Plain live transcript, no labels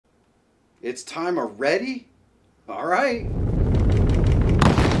It's time already? All right.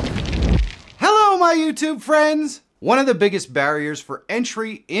 Hello, my YouTube friends! One of the biggest barriers for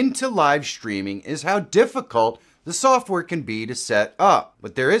entry into live streaming is how difficult the software can be to set up.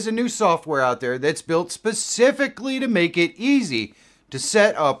 But there is a new software out there that's built specifically to make it easy to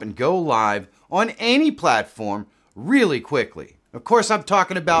set up and go live on any platform really quickly. Of course, I'm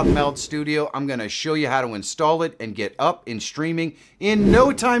talking about Meld Studio. I'm gonna show you how to install it and get up and streaming in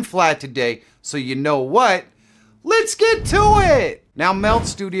no time flat today. So you know what? Let's get to it! Now, Meld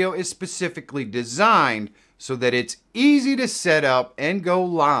Studio is specifically designed so that it's easy to set up and go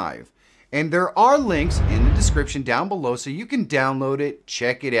live. And there are links in the description down below so you can download it,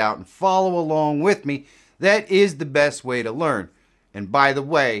 check it out, and follow along with me. That is the best way to learn. And by the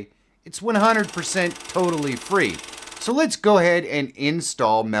way, it's 100% totally free. So let's go ahead and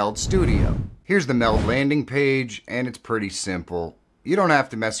install Meld Studio. Here's the Meld landing page, and it's pretty simple. You don't have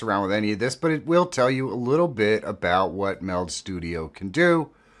to mess around with any of this, but it will tell you a little bit about what Meld Studio can do.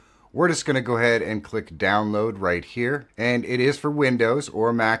 We're just going to go ahead and click download right here, and it is for Windows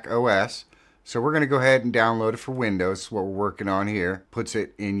or Mac OS. So we're going to go ahead and download it for Windows. What we're working on here puts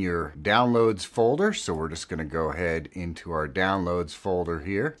it in your downloads folder. So we're just going to go ahead into our downloads folder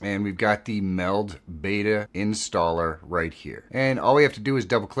here. And we've got the Meld beta installer right here. And all we have to do is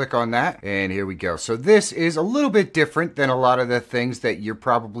double click on that. And here we go. So this is a little bit different than a lot of the things that you're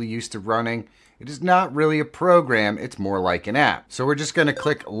probably used to running. It is not really a program, it's more like an app. So we're just gonna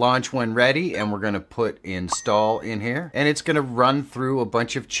click launch when ready, and we're gonna put install in here, and it's gonna run through a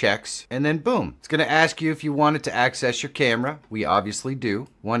bunch of checks, and then boom. It's gonna ask you if you wanted to access your camera. We obviously do.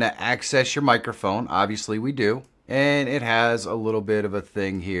 Wanna access your microphone? Obviously we do. And it has a little bit of a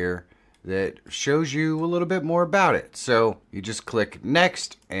thing here that shows you a little bit more about it. So you just click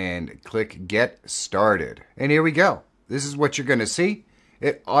next and click get started. And here we go. This is what you're gonna see.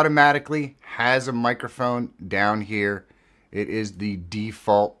 It automatically has a microphone down here. It is the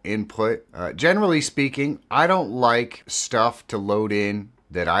default input. Generally speaking, I don't like stuff to load in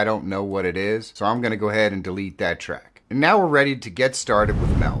that I don't know what it is. So I'm gonna go ahead and delete that track. And now we're ready to get started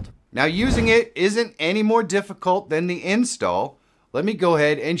with Meld. Now using it isn't any more difficult than the install. Let me go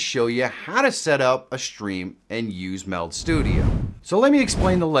ahead and show you how to set up a stream and use Meld Studio. So let me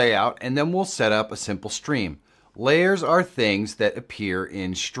explain the layout and then we'll set up a simple stream. Layers are things that appear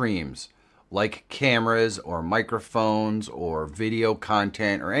in streams, like cameras or microphones or video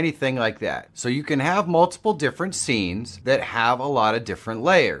content or anything like that. So you can have multiple different scenes that have a lot of different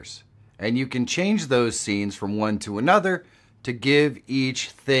layers. And you can change those scenes from one to another to give each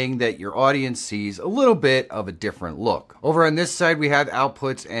thing that your audience sees a little bit of a different look. Over on this side we have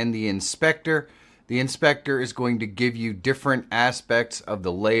outputs and the inspector. The inspector is going to give you different aspects of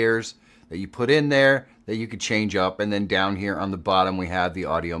the layers that you put in there that you could change up, and then down here on the bottom we have the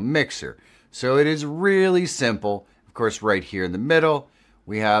audio mixer. So it is really simple. Of course, right here in the middle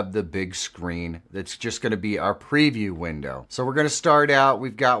we have the big screen that's just going to be our preview window. So we're going to start out,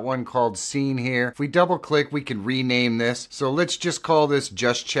 we've got one called scene here. If we double click, we can rename this. So let's just call this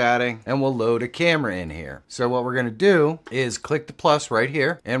just chatting, and we'll load a camera in here. So what we're going to do is click the plus right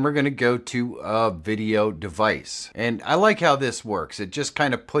here, and we're going to go to a video device. And I like how this works. It just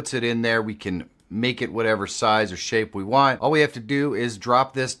kind of puts it in there. We can make it whatever size or shape we want. All we have to do is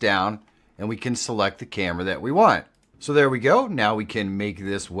drop this down and we can select the camera that we want. So there we go. Now we can make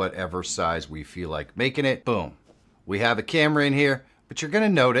this whatever size we feel like making it. Boom. We have a camera in here, but you're gonna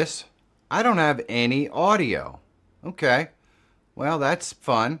notice I don't have any audio. Okay, well that's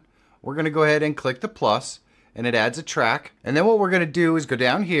fun. We're gonna go ahead and click the plus and it adds a track. And then what we're gonna do is go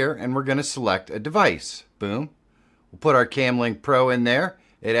down here and we're gonna select a device. Boom. We'll put our Camlink Pro in there.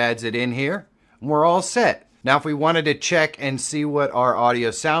 It adds it in here. We're all set. Now if we wanted to check and see what our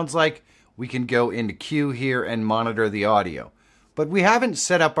audio sounds like, we can go into Q here and monitor the audio. But we haven't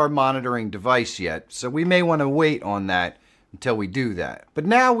set up our monitoring device yet, so we may want to wait on that until we do that. But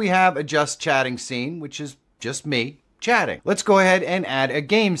now we have a just chatting scene, which is just me chatting. Let's go ahead and add a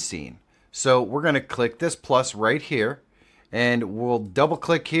game scene. So we're going to click this plus right here, and we'll double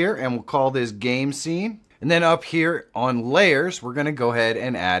click here and we'll call this game scene. And then up here on layers, we're going to go ahead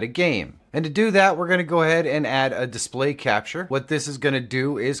and add a game. And to do that, we're going to go ahead and add a display capture. What this is going to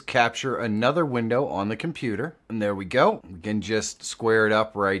do is capture another window on the computer. And there we go. We can just square it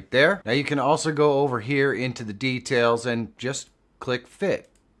up right there. Now you can also go over here into the details and just click fit.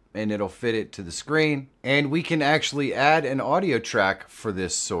 And it'll fit it to the screen. And we can actually add an audio track for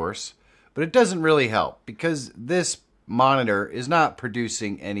this source. But it doesn't really help because this monitor is not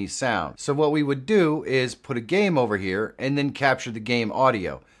producing any sound. So what we would do is put a game over here and then capture the game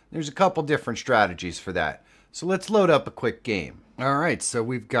audio. There's a couple different strategies for that. So let's load up a quick game. All right, so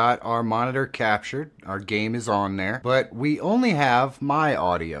we've got our monitor captured. Our game is on there, but we only have my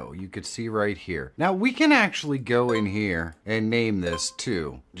audio. You could see right here. Now we can actually go in here and name this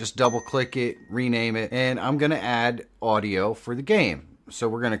too. Just double click it, rename it, and I'm gonna add audio for the game. So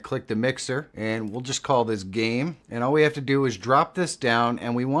we're going to click the mixer and we'll just call this game. And all we have to do is drop this down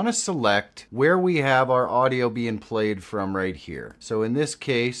and we want to select where we have our audio being played from right here. So in this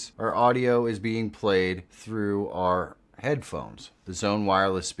case, our audio is being played through our headphones, the Zone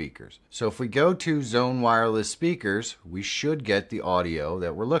Wireless speakers. So if we go to Zone Wireless speakers, we should get the audio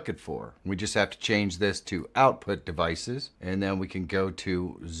that we're looking for. We just have to change this to output devices, and then we can go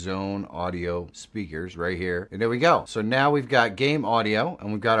to Zone Audio speakers right here. And there we go. So now we've got game audio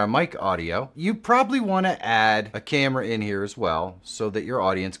and we've got our mic audio. You probably want to add a camera in here as well so that your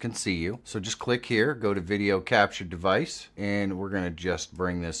audience can see you. So just click here, go to video capture device, and we're going to just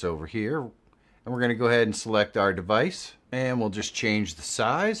bring this over here. And we're going to go ahead and select our device and we'll just change the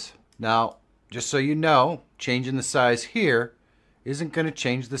size. Now, just so you know, changing the size here isn't going to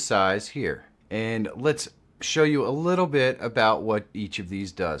change the size here. And let's show you a little bit about what each of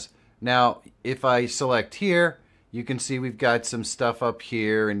these does. Now, if I select here, you can see we've got some stuff up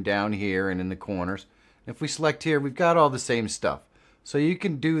here and down here and in the corners. If we select here, we've got all the same stuff. So you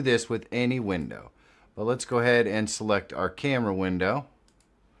can do this with any window. But let's go ahead and select our camera window.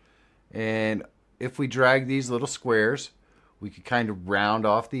 And if we drag these little squares, we can kind of round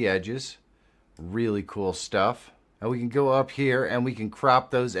off the edges. Really cool stuff. And we can go up here and we can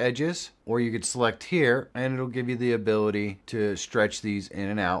crop those edges, or you could select here and it'll give you the ability to stretch these in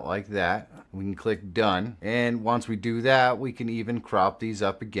and out like that. We can click done, and once we do that, we can even crop these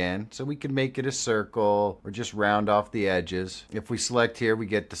up again, so we can make it a circle or just round off the edges. If we select here, we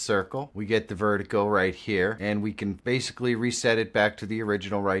get the circle, we get the vertical right here, and we can basically reset it back to the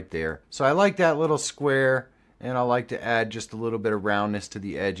original right there. So I like that little square, and I like to add just a little bit of roundness to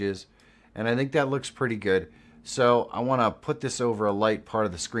the edges, and I think that looks pretty good. So I want to put this over a light part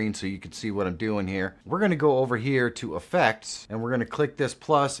of the screen so you can see what I'm doing here. We're going to go over here to effects, and we're going to click this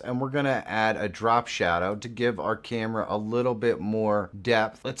plus, and we're going to add a drop shadow to give our camera a little bit more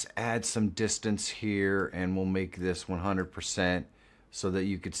depth. Let's add some distance here, and we'll make this 100% so that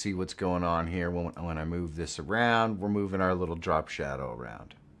you can see what's going on here. When I move this around, we're moving our little drop shadow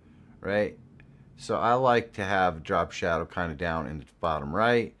around, right? So I like to have drop shadow kind of down in the bottom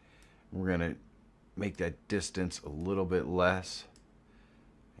right. We're going to make that distance a little bit less,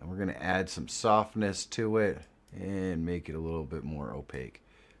 and we're going to add some softness to it and make it a little bit more opaque.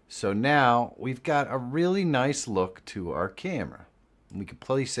 So now we've got a really nice look to our camera. We can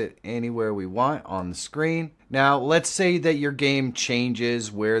place it anywhere we want on the screen. Now let's say that your game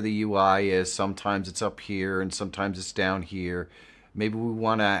changes where the UI is. Sometimes it's up here and sometimes it's down here. Maybe we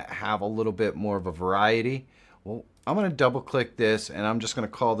want to have a little bit more of a variety. Well, I'm going to double click this and I'm just going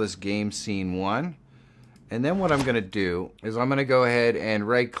to call this game scene 1. And then what I'm going to do is I'm going to go ahead and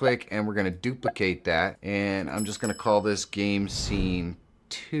right click and we're going to duplicate that. And I'm just going to call this game scene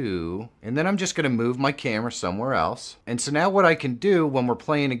 2. And then I'm just going to move my camera somewhere else. And so now what I can do when we're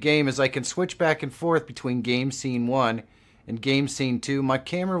playing a game is I can switch back and forth between game scene 1 and game scene 2. My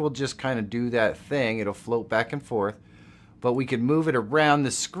camera will just kind of do that thing. It'll float back and forth. But we can move it around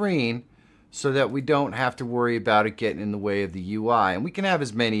the screen so that we don't have to worry about it getting in the way of the UI. And we can have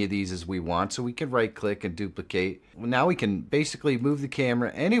as many of these as we want, so we can right click and duplicate. Now we can basically move the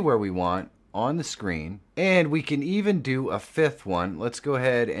camera anywhere we want on the screen, and we can even do a 5th one. Let's go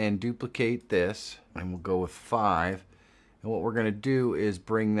ahead and duplicate this, and we'll go with 5. And what we're going to do is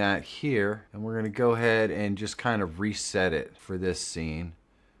bring that here, and we're going to go ahead and just kind of reset it for this scene.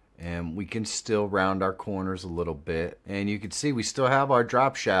 And we can still round our corners a little bit. And you can see we still have our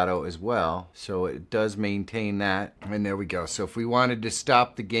drop shadow as well. So it does maintain that. And there we go. So if we wanted to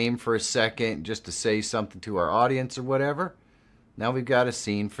stop the game for a second just to say something to our audience or whatever, now we've got a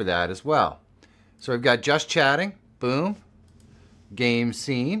scene for that as well. So we've got just chatting, boom, game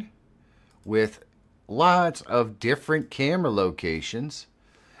scene with lots of different camera locations.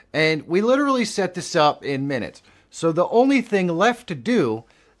 And we literally set this up in minutes. So the only thing left to do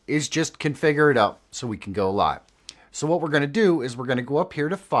is just configure it up so we can go live. So what we're going to do is we're going to go up here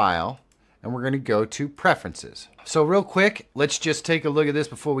to File, and we're going to go to Preferences. So real quick, let's just take a look at this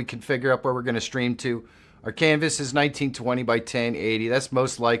before we configure up where we're going to stream to. Our canvas is 1920 by 1080. That's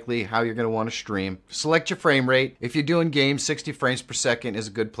most likely how you're going to want to stream. Select your frame rate. If you're doing games, 60 frames per second is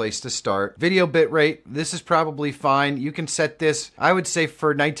a good place to start. Video bitrate, this is probably fine. You can set this, I would say, for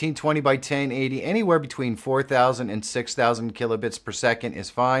 1920 by 1080, anywhere between 4,000 and 6,000 kilobits per second is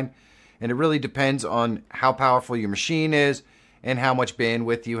fine. And it really depends on how powerful your machine is and how much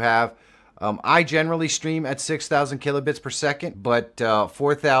bandwidth you have. I generally stream at 6,000 kilobits per second, but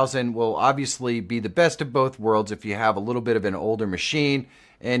 4,000 will obviously be the best of both worlds if you have a little bit of an older machine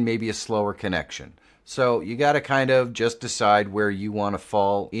and maybe a slower connection. So you got to kind of just decide where you want to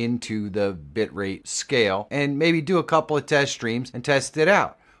fall into the bitrate scale and maybe do a couple of test streams and test it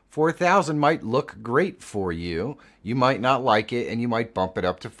out. 4,000 might look great for you. You might not like it and you might bump it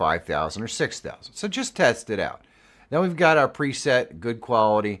up to 5,000 or 6,000. So just test it out. Now we've got our preset, good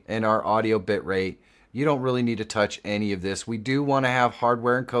quality, and our audio bitrate. You don't really need to touch any of this. We do want to have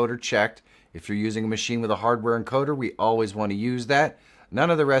hardware encoder checked. If you're using a machine with a hardware encoder, we always want to use that. None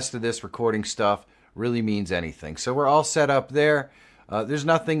of the rest of this recording stuff really means anything. So we're all set up there. There's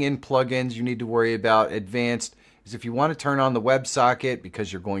nothing in plugins you need to worry about. Advanced is if you want to turn on the WebSocket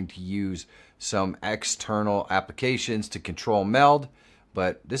because you're going to use some external applications to control meld,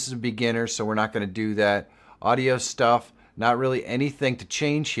 but this is a beginner, so we're not going to do that. Audio stuff, not really anything to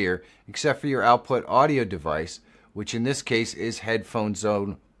change here except for your output audio device, which in this case is Headphone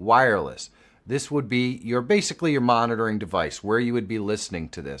Zone Wireless. This would be basically your monitoring device where you would be listening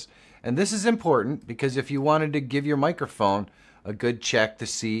to this. And this is important because if you wanted to give your microphone a good check to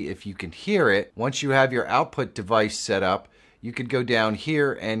see if you can hear it, once you have your output device set up, you could go down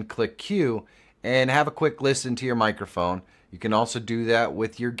here and click Q and have a quick listen to your microphone. You can also do that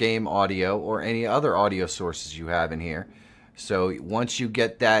with your game audio or any other audio sources you have in here. So once you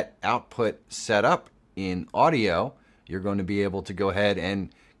get that output set up in audio, you're going to be able to go ahead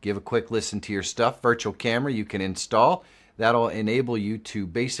and give a quick listen to your stuff. Virtual camera you can install. That'll enable you to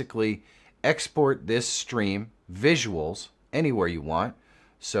basically export this stream visuals anywhere you want.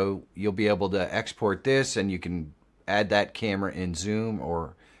 So you'll be able to export this and you can add that camera in Zoom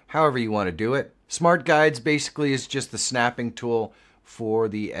or however you want to do it. Smart Guides basically is just the snapping tool for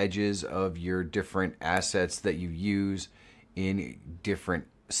the edges of your different assets that you use in different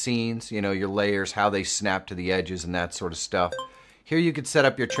scenes. You know, your layers, how they snap to the edges and that sort of stuff. Here you could set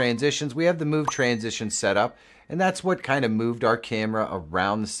up your transitions. We have the move transition set up, and that's what kind of moved our camera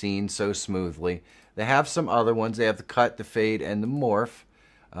around the scene so smoothly. They have some other ones. They have the cut, the fade, and the morph.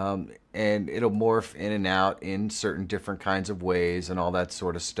 And it'll morph in and out in certain different kinds of ways and all that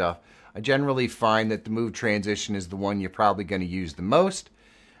sort of stuff. I generally find that the move transition is the one you're probably going to use the most,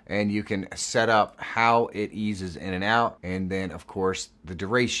 and you can set up how it eases in and out, and then of course the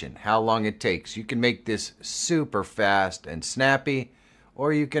duration, how long it takes. You can make this super fast and snappy,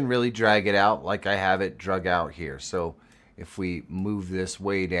 or you can really drag it out like I have it drug out here. So if we move this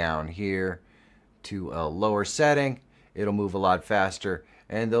way down here to a lower setting, it'll move a lot faster.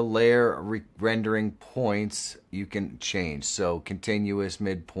 And the layer rendering points you can change. So continuous,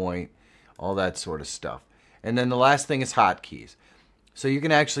 midpoint, all that sort of stuff. And then the last thing is hotkeys. So you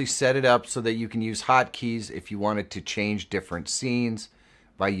can actually set it up so that you can use hotkeys if you wanted to change different scenes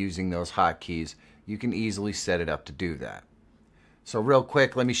by using those hotkeys. You can easily set it up to do that. So real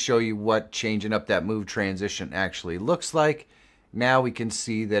quick, let me show you what changing up that move transition actually looks like. Now we can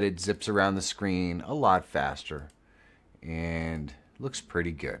see that it zips around the screen a lot faster. And looks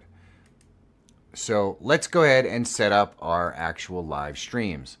pretty good. So let's go ahead and set up our actual live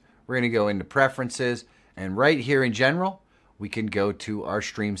streams. We're going to go into preferences, and right here in general, we can go to our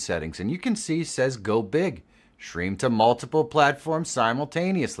stream settings. And you can see it says go big. Stream to multiple platforms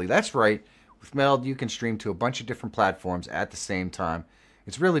simultaneously. That's right. With Meld, you can stream to a bunch of different platforms at the same time.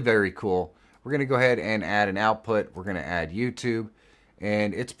 It's really very cool. We're going to go ahead and add an output. We're going to add YouTube.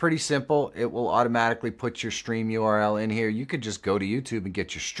 And it's pretty simple. It will automatically put your stream URL in here. You could just go to YouTube and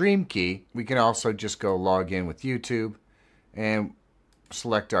get your stream key. We can also just go log in with YouTube and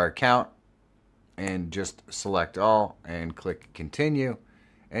select our account and just select all and click continue.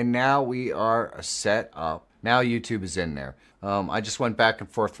 And now we are set up. Now YouTube is in there. I just went back and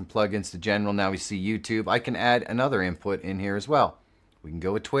forth from plugins to general. Now we see YouTube. I can add another input in here as well. We can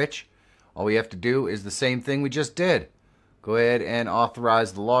go with Twitch. All we have to do is the same thing we just did. Go ahead and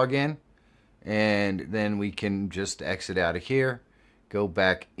authorize the login, and then we can just exit out of here, go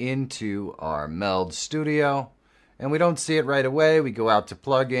back into our Meld Studio, and we don't see it right away. We go out to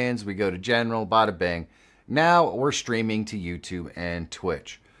plugins, we go to general, bada bang. Now we're streaming to YouTube and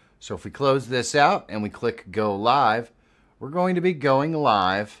Twitch. So if we close this out and we click go live, we're going to be going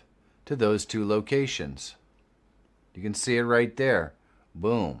live to those two locations. You can see it right there.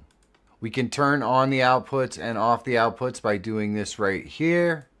 Boom. We can turn on the outputs and off the outputs by doing this right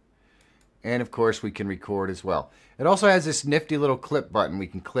here. And of course we can record as well. It also has this nifty little clip button. We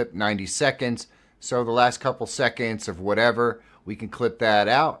can clip 90 seconds. So the last couple seconds of whatever, we can clip that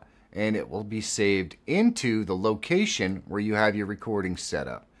out and it will be saved into the location where you have your recording set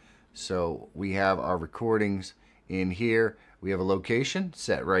up. So we have our recordings in here. We have a location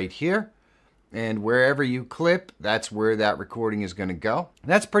set right here. And wherever you clip, that's where that recording is going to go.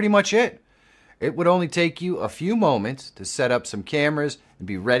 That's pretty much it. It would only take you a few moments to set up some cameras and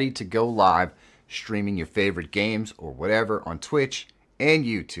be ready to go live, streaming your favorite games or whatever on Twitch and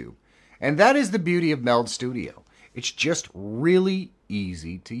YouTube. And that is the beauty of Meld Studio. It's just really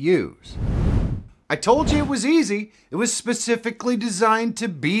easy to use. I told you it was easy. It was specifically designed to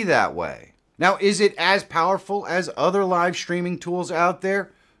be that way. Now, is it as powerful as other live streaming tools out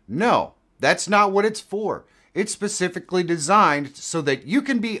there? No, that's not what it's for. It's specifically designed so that you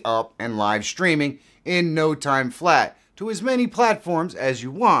can be up and live streaming in no time flat to as many platforms as you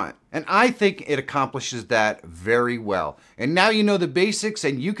want. And I think it accomplishes that very well. And now you know the basics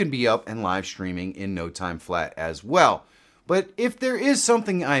and you can be up and live streaming in no time flat as well. But if there is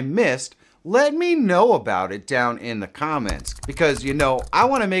something I missed, let me know about it down in the comments, because I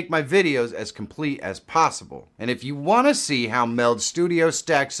want to make my videos as complete as possible. And if you want to see how Meld Studio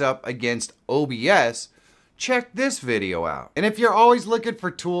stacks up against OBS, check this video out. And if you're always looking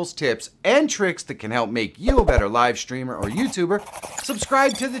for tools, tips, and tricks that can help make you a better live streamer or YouTuber,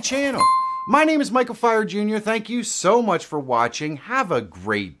 subscribe to the channel. My name is Michael Feyrer Jr. Thank you so much for watching. Have a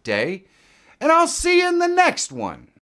great day, and I'll see you in the next one.